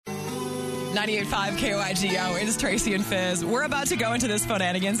98.5 KYGO. It is Tracy and Fizz. We're about to go into this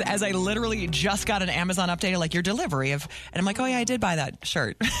Phonanigans as I literally just got an Amazon update like your delivery of, and I'm like, oh yeah, I did buy that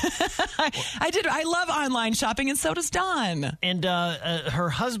shirt. I did. I love online shopping, and so does Dawn. And her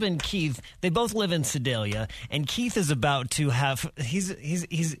husband Keith, they both live in Sedalia, and Keith is about to have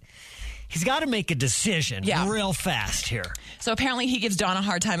He's got to make a decision real fast here. So apparently he gives Dawn a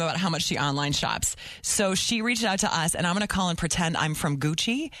hard time about how much she online shops. So she reached out to us, and I'm going to call and pretend I'm from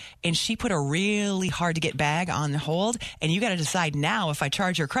Gucci, and she put a really hard to get bag on hold, and you got to decide now if I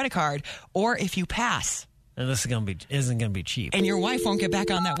charge your credit card or if you pass. And this isn't gonna be cheap. And your wife won't get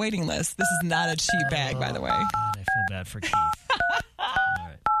back on that waiting list. This is not a cheap bag, by the way. God, I feel bad for Keith. All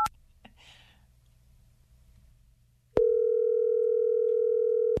right.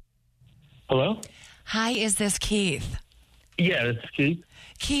 Hello? Hi, is this Keith? Yeah, it's Keith.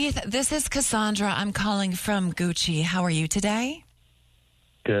 Keith, this is Cassandra. I'm calling from Gucci. How are you today?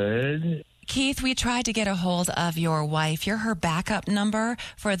 Good. Keith, we tried to get a hold of your wife. You're her backup number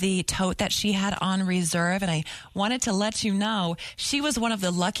for the tote that she had on reserve, and I wanted to let you know she was one of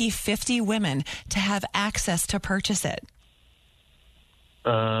the lucky 50 women to have access to purchase it.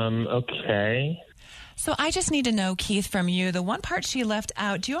 Okay. So I just need to know, Keith, from you, the one part she left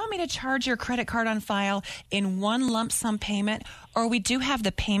out, do you want me to charge your credit card on file in one lump sum payment, or we do have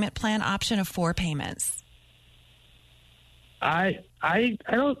the payment plan option of 4 payments? I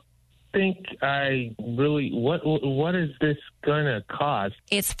don't think I really... What is this going to cost?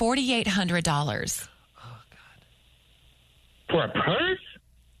 It's $4,800. Oh, God. For a purse?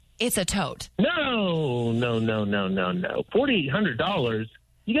 It's a tote. No. $4,800?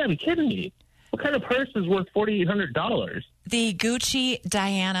 You got to be kidding me. What kind of purse is worth $4,800? The Gucci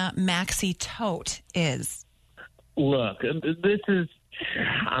Diana Maxi tote is. Look, this is...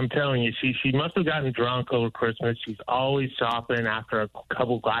 I'm telling you, she must have gotten drunk over Christmas. She's always shopping after a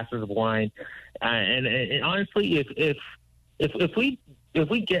couple glasses of wine. And honestly, if we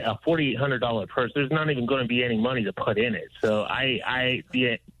get a $4,800 purse, there's not even going to be any money to put in it. So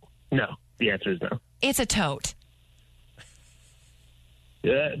the answer is no. It's a tote.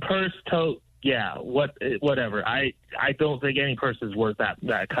 Purse, tote, yeah, whatever. I don't think any purse is worth that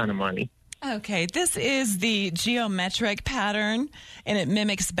kind of money. Okay, this is the geometric pattern, and it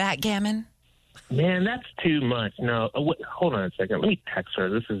mimics backgammon. Man, that's too much. No, hold on a second. Let me text her.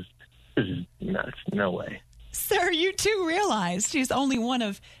 This is nuts. No way. Sir, you do realize she's only one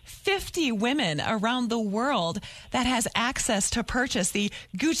of 50 women around the world that has access to purchase the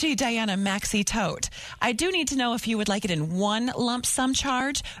Gucci Diana Maxi tote. I do need to know if you would like it in one lump sum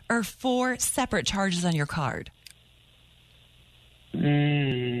charge or 4 separate charges on your card.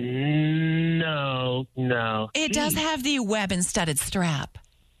 No. It does have the web and studded strap.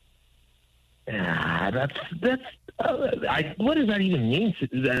 That's what does that even mean?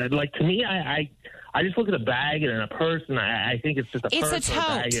 Like, to me, I just look at a bag and a purse, and I think it's just a purse. It's a tote.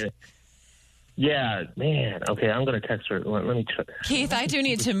 Or a bag. Yeah, man. Okay, I'm going to text her. Let me check. Keith, I do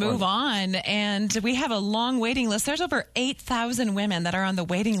need to move on, and we have a long waiting list. There's over 8,000 women that are on the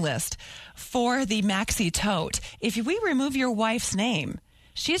waiting list for the Maxi tote. If we remove your wife's name,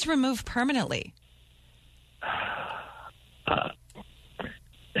 she's removed permanently.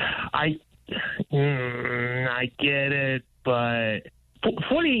 I get it, but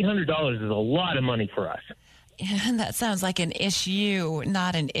 $4,800 is a lot of money for us. And that sounds like an issue,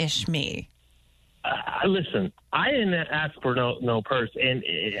 not an ish me. Listen, I didn't ask for no purse, and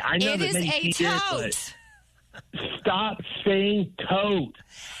I know that maybe she did, but stop saying tote.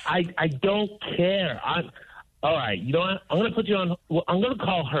 I don't care. All right, you know what? I'm going to put you on. I'm going to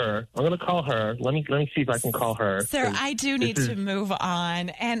call her. Let me see if I can call her. Sir, I do need to move on,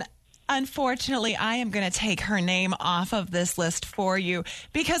 and unfortunately, I am going to take her name off of this list for you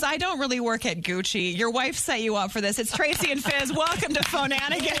because I don't really work at Gucci. Your wife set you up for this. It's Tracy and Fizz. Welcome to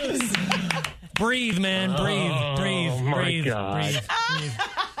Phonanigans. Breathe, man. Breathe. Oh, my God.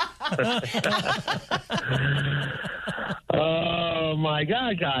 Oh my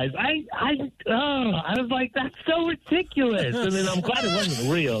God, guys! I was like, that's so ridiculous. I mean, I'm glad it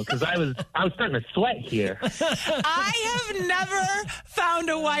wasn't real because I was starting to sweat here. I have never found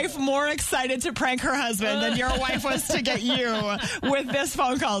a wife more excited to prank her husband than your wife was to get you with this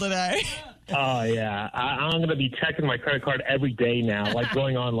phone call today. Oh yeah, I'm going to be checking my credit card every day now, like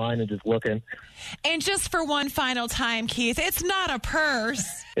going online and just looking. And just for one final time, Keith, it's not a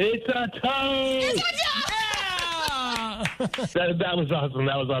purse. It's a tote. It's a tote. That was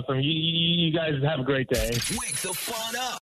awesome. You guys have a great day. Wake the fun up.